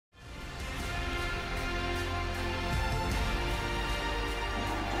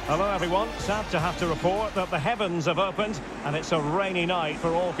Hello everyone, sad to have to report that the heavens have opened and it's a rainy night for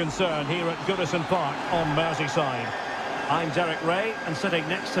all concerned here at Goodison Park on Merseyside. I'm Derek Ray, and sitting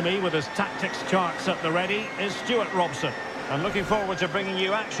next to me with his tactics charts at the ready is Stuart Robson. And looking forward to bringing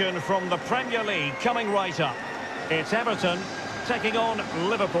you action from the Premier League coming right up. It's Everton taking on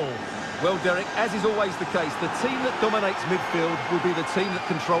Liverpool. Well, Derek, as is always the case, the team that dominates midfield will be the team that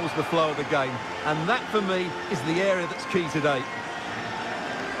controls the flow of the game. And that, for me, is the area that's key today.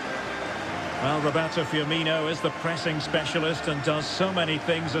 Well, Roberto Firmino is the pressing specialist and does so many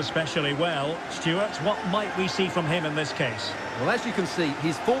things especially well. Stuart, what might we see from him in this case? Well, as you can see,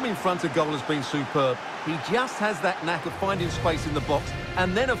 his form in front of goal has been superb. He just has that knack of finding space in the box.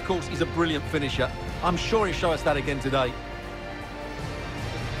 And then, of course, he's a brilliant finisher. I'm sure he'll show us that again today.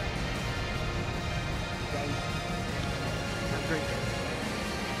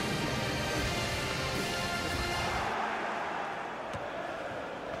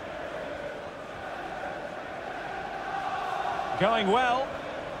 Going well.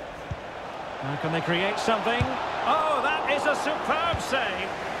 Now can they create something? Oh, that is a superb save.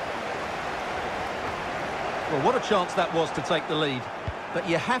 Well, what a chance that was to take the lead. But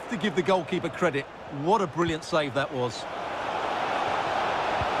you have to give the goalkeeper credit. What a brilliant save that was.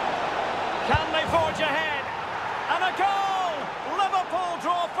 Can they forge ahead? And a goal! Liverpool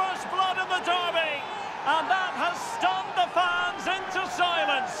draw first blood in the derby. And that has stunned the fans into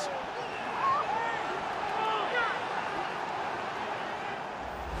silence.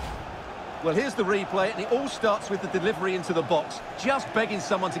 Well, here's the replay, and it all starts with the delivery into the box, just begging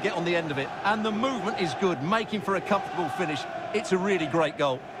someone to get on the end of it. And the movement is good, making for a comfortable finish. It's a really great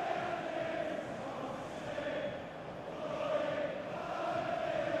goal.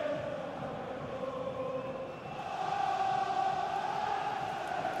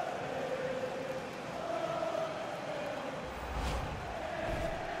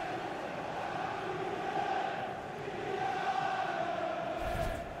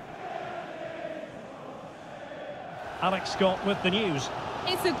 Alex Scott with the news.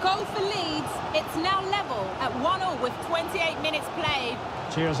 It's a goal for Leeds. It's now level at 1-1 with 28 minutes played.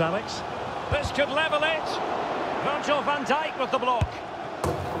 Cheers, Alex. This could level it. Virgil van Dijk with the block.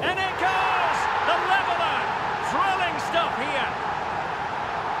 And it goes! The leveller! Thrilling stuff here.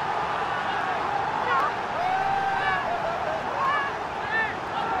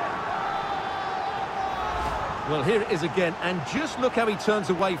 Well, here it is again, and just look how he turns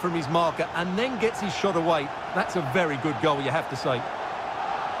away from his marker and then gets his shot away. That's a very good goal, you have to say.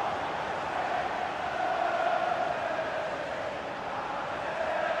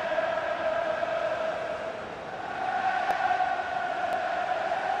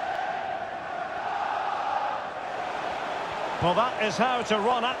 Well, that is how to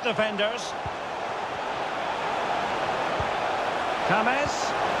run at defenders. James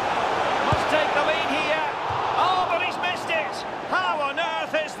must take the lead here. Oh, but he's missed it! How on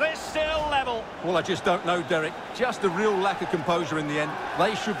earth is this still level? Well, I just don't know, Derek. Just a real lack of composure in the end.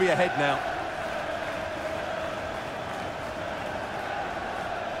 They should be ahead now.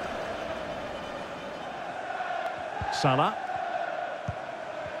 Salah.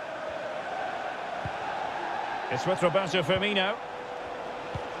 It's with Roberto Firmino.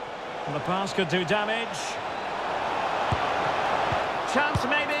 And the pass could do damage. Chance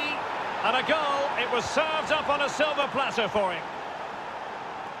maybe. And a goal. It was served up on a silver platter for him.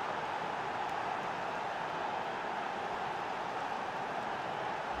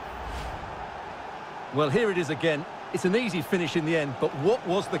 Well, here it is again. It's an easy finish in the end, but what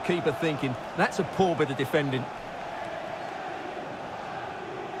was the keeper thinking? That's a poor bit of defending.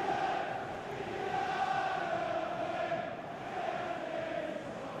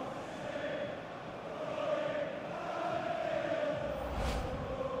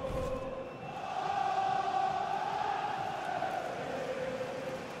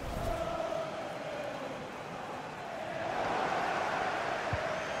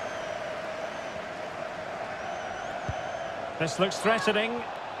 This looks threatening.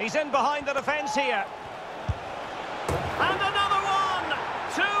 He's in behind the defence here. And another one!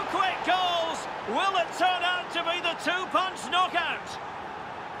 2 quick goals! Will it turn out to be the 2-punch knockout?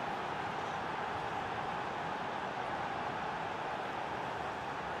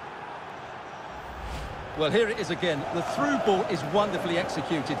 Well, here it is again. The through ball is wonderfully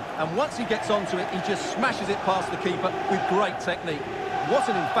executed, and once he gets onto it, he just smashes it past the keeper with great technique. What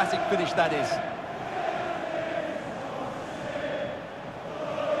an emphatic finish that is.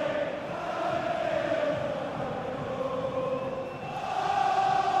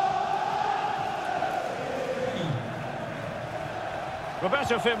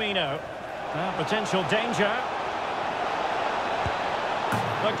 Roberto Firmino. Potential danger.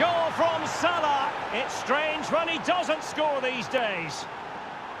 The goal from Salah. It's strange when he doesn't score these days.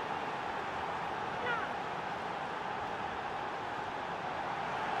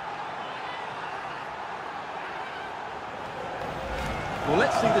 Well,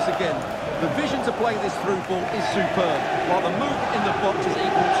 let's see this again. The vision to play this through ball is superb, while the movement in the box is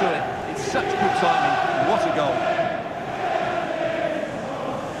equal to it. It's such good timing. What a goal.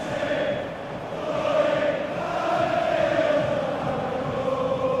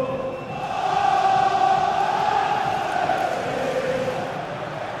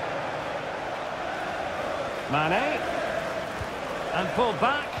 Mane. And pulled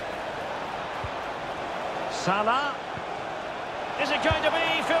back. Salah. Is it going to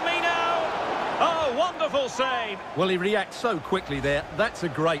be Firmino? Oh, wonderful save. Well, he reacts so quickly there. That's a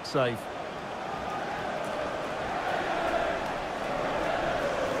great save.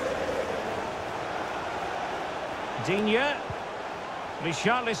 Digne.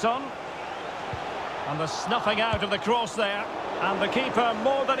 Richarlison. And the snuffing out of the cross there. And the keeper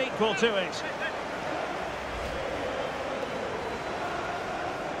more than equal to it.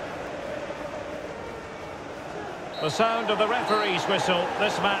 The sound of the referee's whistle.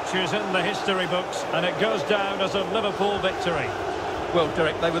 This match is in the history books, and it goes down as a Liverpool victory. Well,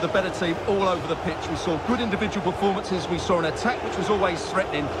 Derek, they were the better team all over the pitch. We saw good individual performances. We saw an attack which was always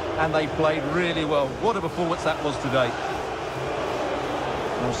threatening, and they played really well. What a performance that was today.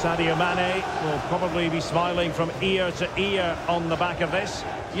 Well, Sadio Mane will probably be smiling from ear to ear on the back of this.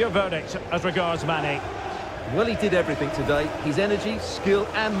 Your verdict as regards Mane? Well, he did everything today. His energy, skill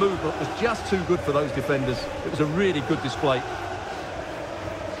and movement was just too good for those defenders. It was a really good display.